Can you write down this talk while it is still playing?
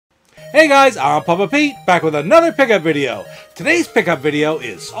Hey guys, I'm Papa Pete, back with another pickup video. Today's pickup video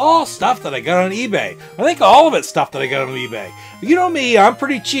is all stuff that I got on eBay. I think all of it's stuff that I got on eBay. You know me, I'm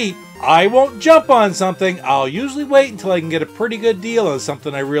pretty cheap. I won't jump on something. I'll usually wait until I can get a pretty good deal on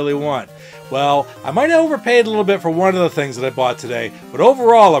something I really want. Well, I might have overpaid a little bit for one of the things that I bought today, but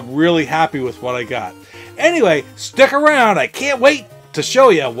overall I'm really happy with what I got. Anyway, stick around. I can't wait to show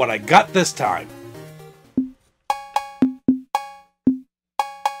you what I got this time.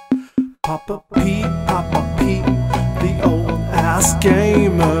 Papa Pete, the old ass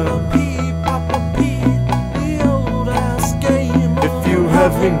gamer. Papa Pete, the old ass gamer. If you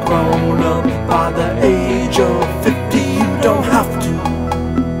haven't grown up by the age of 50, you don't have to.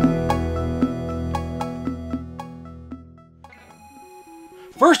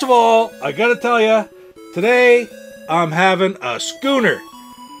 First of all, I gotta tell you, today I'm having a schooner.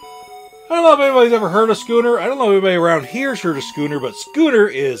 I don't know if anybody's ever heard of schooner. I don't know if anybody around here's heard of schooner, but schooner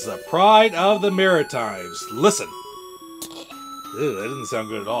is the pride of the Maritimes. Listen. Ew, that didn't sound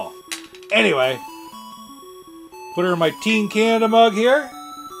good at all. Anyway, put her in my Team Canada mug here.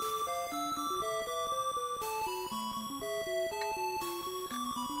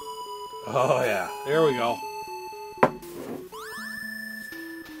 Oh yeah, there we go.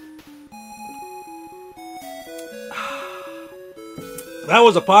 That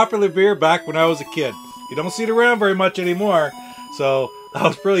was a popular beer back when I was a kid. You don't see it around very much anymore, so I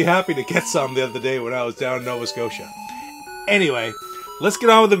was really happy to get some the other day when I was down in Nova Scotia. Anyway, let's get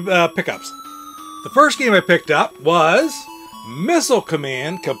on with the pickups. The first game I picked up was Missile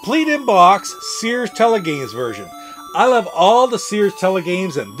Command Complete in Box Sears Telegames version. I love all the Sears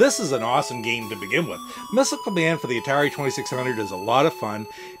Telegames, and this is an awesome game to begin with. Missile Command for the Atari 2600 is a lot of fun.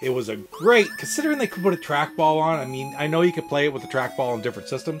 It was a great, considering they could put a trackball on. I mean, I know you could play it with a trackball on different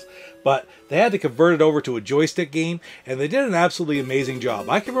systems, but they had to convert it over to a joystick game, and they did an absolutely amazing job.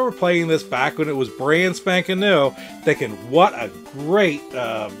 I can remember playing this back when it was brand spanking new, thinking what a great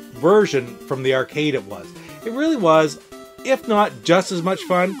version from the arcade it was. It really was, if not just as much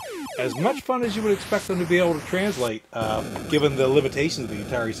fun as you would expect them to be able to translate, given the limitations of the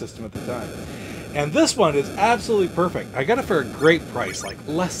Atari system at the time. And this one is absolutely perfect. I got it for a great price, like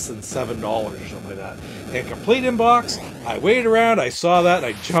less than $7 or something like that. And complete in box, I waited around, I saw that, and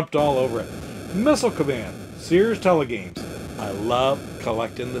I jumped all over it. Missile Command, Sears Telegames. I love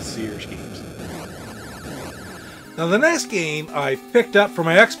collecting the Sears games. Now the next game I picked up for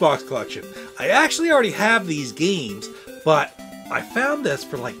my Xbox collection. I actually already have these games, but I found this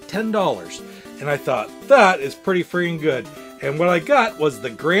for like $10, and I thought, that is pretty freaking good. And what I got was the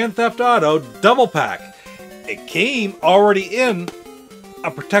Grand Theft Auto Double Pack. It came already in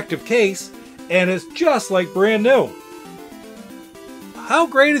a protective case, and it's just like brand new. How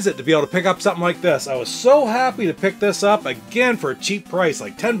great is it to be able to pick up something like this? I was so happy to pick this up, again for a cheap price,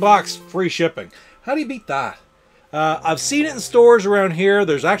 like 10 bucks, free shipping. How do you beat that? I've seen it in stores around here.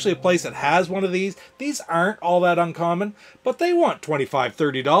 There's actually a place that has one of these. These aren't all that uncommon, but they want $25,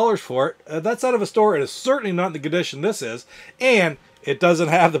 $30 for it. That's out of a store. It is certainly not in the condition this is, and it doesn't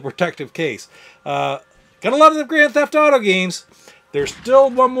have the protective case. Got a lot of the Grand Theft Auto games. There's still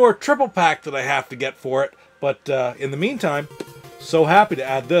one more triple pack that I have to get for it, but in the meantime, so happy to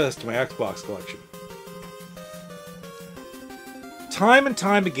add this to my Xbox collection. Time and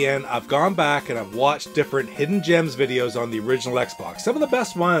time again, I've gone back and I've watched different Hidden Gems videos on the original Xbox. Some of the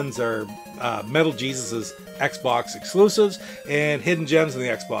best ones are Metal Jesus' Xbox exclusives and Hidden Gems on the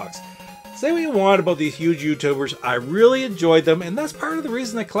Xbox. Say what you want about these huge YouTubers, I really enjoyed them, and that's part of the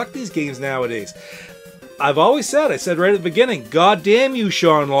reason I collect these games nowadays. I've always said, I said right at the beginning, God damn you,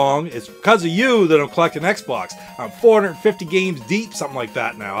 Sean Long, it's because of you that I'm collecting Xbox. I'm 450 games deep, something like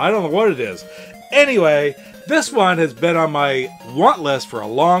that now. I don't know what it is. Anyway, this one has been on my want list for a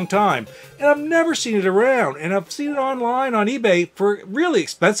long time, and I've never seen it around, and I've seen it online on eBay for really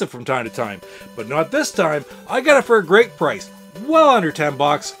expensive from time to time, but not this time. I got it for a great price, well under 10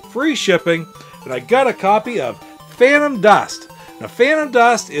 bucks, free shipping, and I got a copy of Phantom Dust. Now, Phantom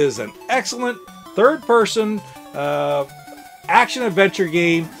Dust is an excellent third-person action-adventure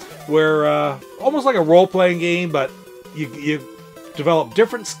game where almost like a role-playing game, but you develop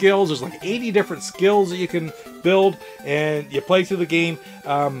different skills. There's like 80 different skills that you can build, and you play through the game.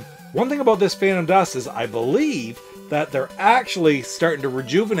 One thing about this Phantom Dust is I believe that they're actually starting to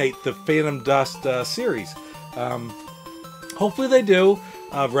rejuvenate the Phantom Dust series. Hopefully they do.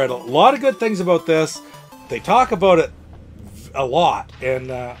 I've read a lot of good things about this. They talk about it a lot,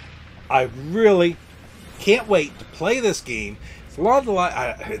 and I really can't wait to play this game. It's a lot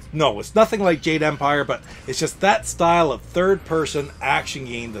of no, it's nothing like Jade Empire, but it's just that style of third-person action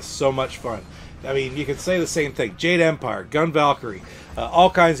game that's so much fun. I mean, you could say the same thing. Jade Empire, Gun Valkyrie. all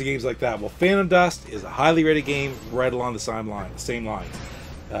kinds of games like that. Well, Phantom Dust is a highly rated game right along the same lines.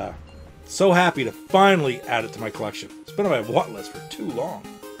 So happy to finally add it to my collection. It's been on my want list for too long.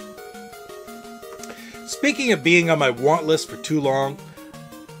 Speaking of being on my want list for too long,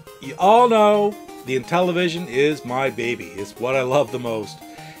 you all know the Intellivision is my baby. It's what I love the most.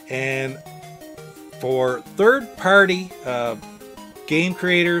 And for third-party game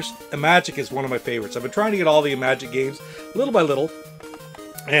creators, Imagic is one of my favorites. I've been trying to get all the Imagic games little by little.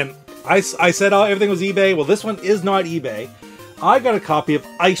 And I said everything was eBay. Well, this one is not eBay. I got a copy of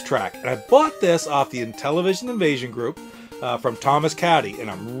Ice Track, and I bought this off the Intellivision Invasion group from Thomas Caddy,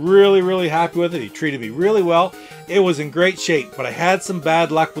 and I'm really, really happy with it. He treated me really well. It was in great shape, but I had some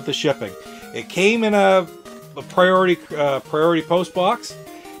bad luck with the shipping. It came in a priority post box,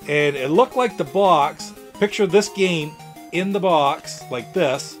 and it looked like the box. Picture this game in the box like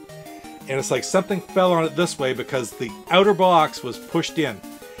this, and it's like something fell on it this way because the outer box was pushed in.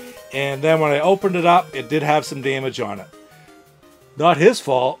 And then when I opened it up, it did have some damage on it. Not his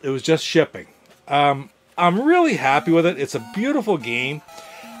fault, it was just shipping. I'm really happy with it. It's a beautiful game.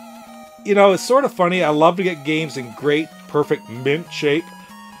 You know, it's sort of funny. I love to get games in great, perfect mint shape,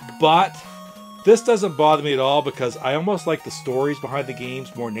 but this doesn't bother me at all because I almost like the stories behind the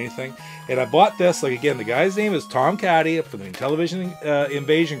games more than anything. And I bought this, like again, the guy's name is Tom Caddy from the Intellivision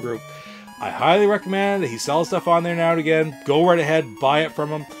Invasion group. I highly recommend it. He sells stuff on there now and again. Go right ahead, buy it from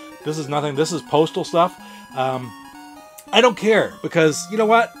him. This is nothing. This is postal stuff. I don't care because, you know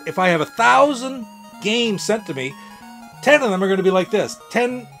what? If I have 1,000 games sent to me, 10 of them are going to be like this.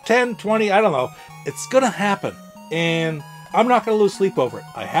 10, 20, I don't know. It's going to happen. And I'm not going to lose sleep over it.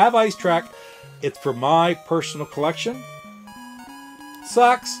 I have Ice Track. It's for my personal collection.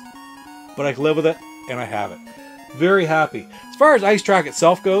 Sucks, but I can live with it, and I have it. Very happy. As far as Ice Track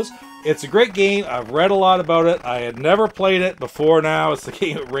itself goes, it's a great game. I've read a lot about it. I had never played it before now. It's the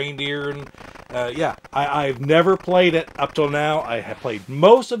game of reindeer, and yeah, I've never played it up till now. I have played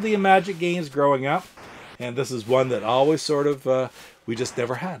most of the Imagic games growing up, and this is one that always sort of, we just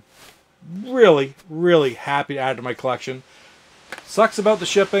never had. Really, really happy to add to my collection. Sucks about the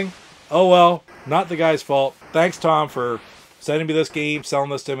shipping. Oh well, not the guy's fault. Thanks, Tom, for sending me this game,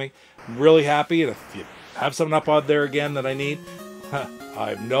 selling this to me. I'm really happy, and if you have something up on there again that I need, I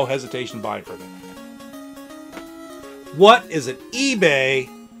have no hesitation buying from it. What is an eBay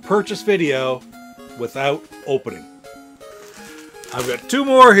purchase video without opening? I've got 2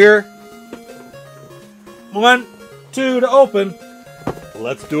 more here. 1, 2 to open.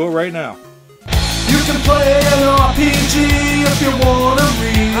 Let's do it right now. You can play an RPG if you wanna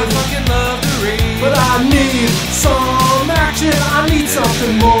read. I fucking love to read, But I need some action, I need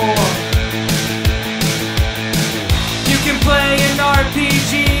something more. you can play an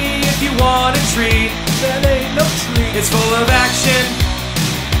RPG if you want a treat. That ain't no treat. It's full of action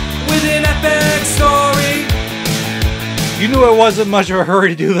with an epic story. You knew I wasn't much of a hurry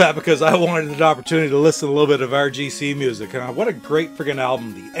to do that because I wanted an opportunity to listen to a little bit of RGC music. And what a great friggin'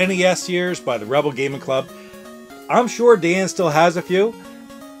 album. The NES Years by the Rebel Gaming Club. I'm sure Dan still has a few.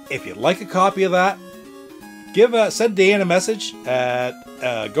 If you'd like a copy of that, send Dan a message.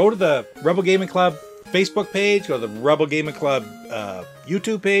 Go to the Rebel Gaming Club Facebook page, go to the Rebel Gaming Club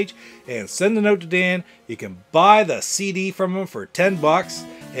YouTube page, and send a note to Dan. You can buy the CD from him for $10.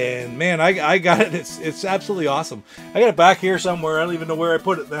 And man, I got it. It's absolutely awesome. I got it back here somewhere. I don't even know where I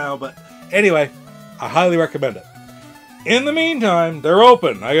put it now. But anyway, I highly recommend it. In the meantime, they're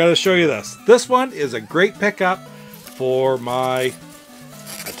open. I got to show you this. This one is a great pickup for my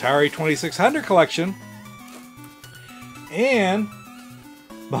Atari 2600 collection and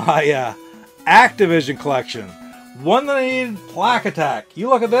my Activision collection. One that I needed, Plaque Attack. You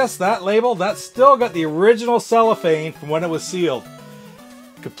look at this, that label, that's still got the original cellophane from when it was sealed.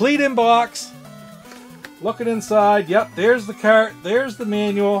 Complete inbox. Looking inside, yep, there's the cart, there's the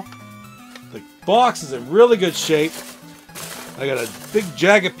manual. The box is in really good shape. I got a big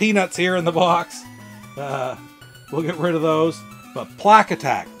jag of peanuts here in the box. We'll get rid of those. But Plaque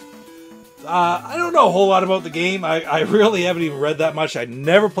Attack. I don't know a whole lot about the game. I really haven't even read that much. I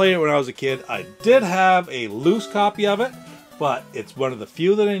never played it when I was a kid. I did have a loose copy of it, but it's one of the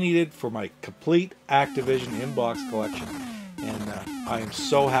few that I needed for my complete Activision inbox collection. And I am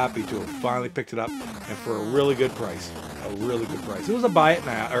so happy to have finally picked it up, and for a really good price. A really good price. It was a buy it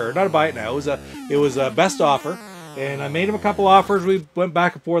now, or not a buy it now. It was a best offer, and I made him a couple offers. We went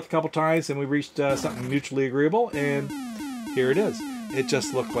back and forth a couple times, and we reached something mutually agreeable. And here it is. It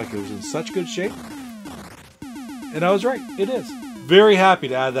just looked like it was in such good shape, and I was right. It is. Very happy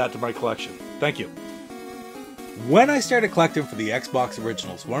to add that to my collection. Thank you. When I started collecting for the Xbox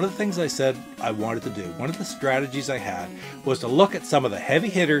Originals, one of the things I said I wanted to do, one of the strategies I had, was to look at some of the heavy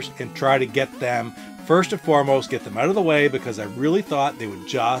hitters and try to get them, first and foremost, get them out of the way, because I really thought they would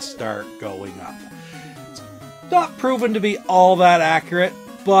just start going up. It's not proven to be all that accurate,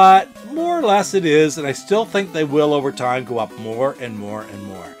 but more or less it is, and I still think they will over time go up more and more and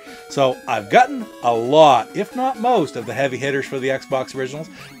more. So I've gotten a lot, if not most, of the heavy hitters for the Xbox Originals,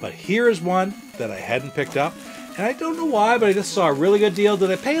 but here is one that I hadn't picked up. And I don't know why, but I just saw a really good deal.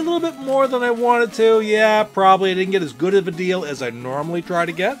 Did I pay a little bit more than I wanted to? Yeah, probably. I didn't get as good of a deal as I normally try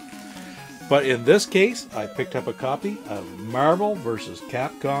to get. But in this case, I picked up a copy of Marvel vs.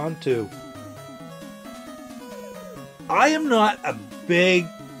 Capcom 2. I am not a big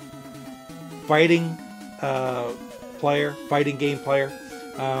fighting game player.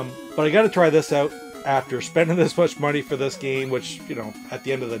 But I got to try this out after spending this much money for this game, which, you know, at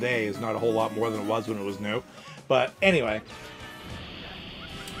the end of the day is not a whole lot more than it was when it was new. But anyway,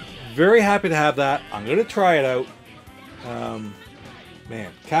 very happy to have that. I'm going to try it out.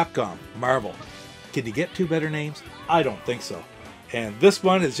 Man, Capcom, Marvel. Can you get two better names? I don't think so. And this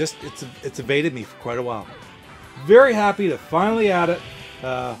one is just, it's evaded me for quite a while. Very happy to finally add it.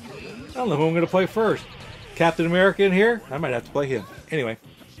 I don't know who I'm going to play first. Captain America in here? I might have to play him. Anyway,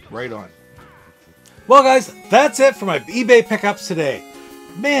 right on. Well, guys, that's it for my eBay pickups today.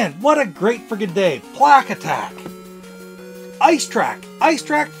 Man, what a great friggin' day. Plaque Attack. Ice Track. Ice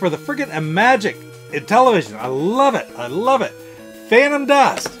Track for the friggin' Magic in television. I love it. I love it. Phantom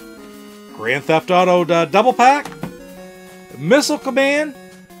Dust. Grand Theft Auto Double Pack. Missile Command.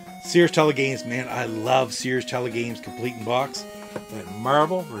 Sears Telegames. Man, I love Sears Telegames Complete in Box. And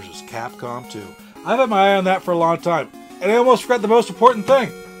Marvel vs. Capcom 2. I've had my eye on that for a long time. And I almost forgot the most important thing.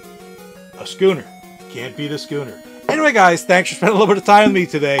 A schooner. Can't beat a schooner. Anyway, guys, thanks for spending a little bit of time with me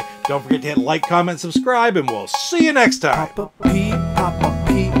today. Don't forget to hit like, comment, subscribe, and we'll see you next time. Papa Pete,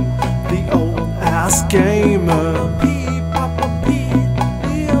 the old ass gamer. Papa Pete,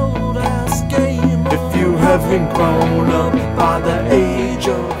 the old ass gamer. If you haven't grown up by the age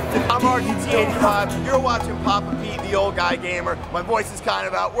of 50, I'm RGT85. You're watching Papa Pete, the old guy gamer. My voice is kind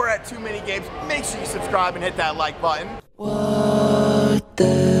of out. We're at Too Many Games. Make sure you subscribe and hit that like button. What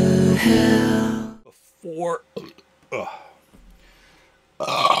the hell? Before... Ugh.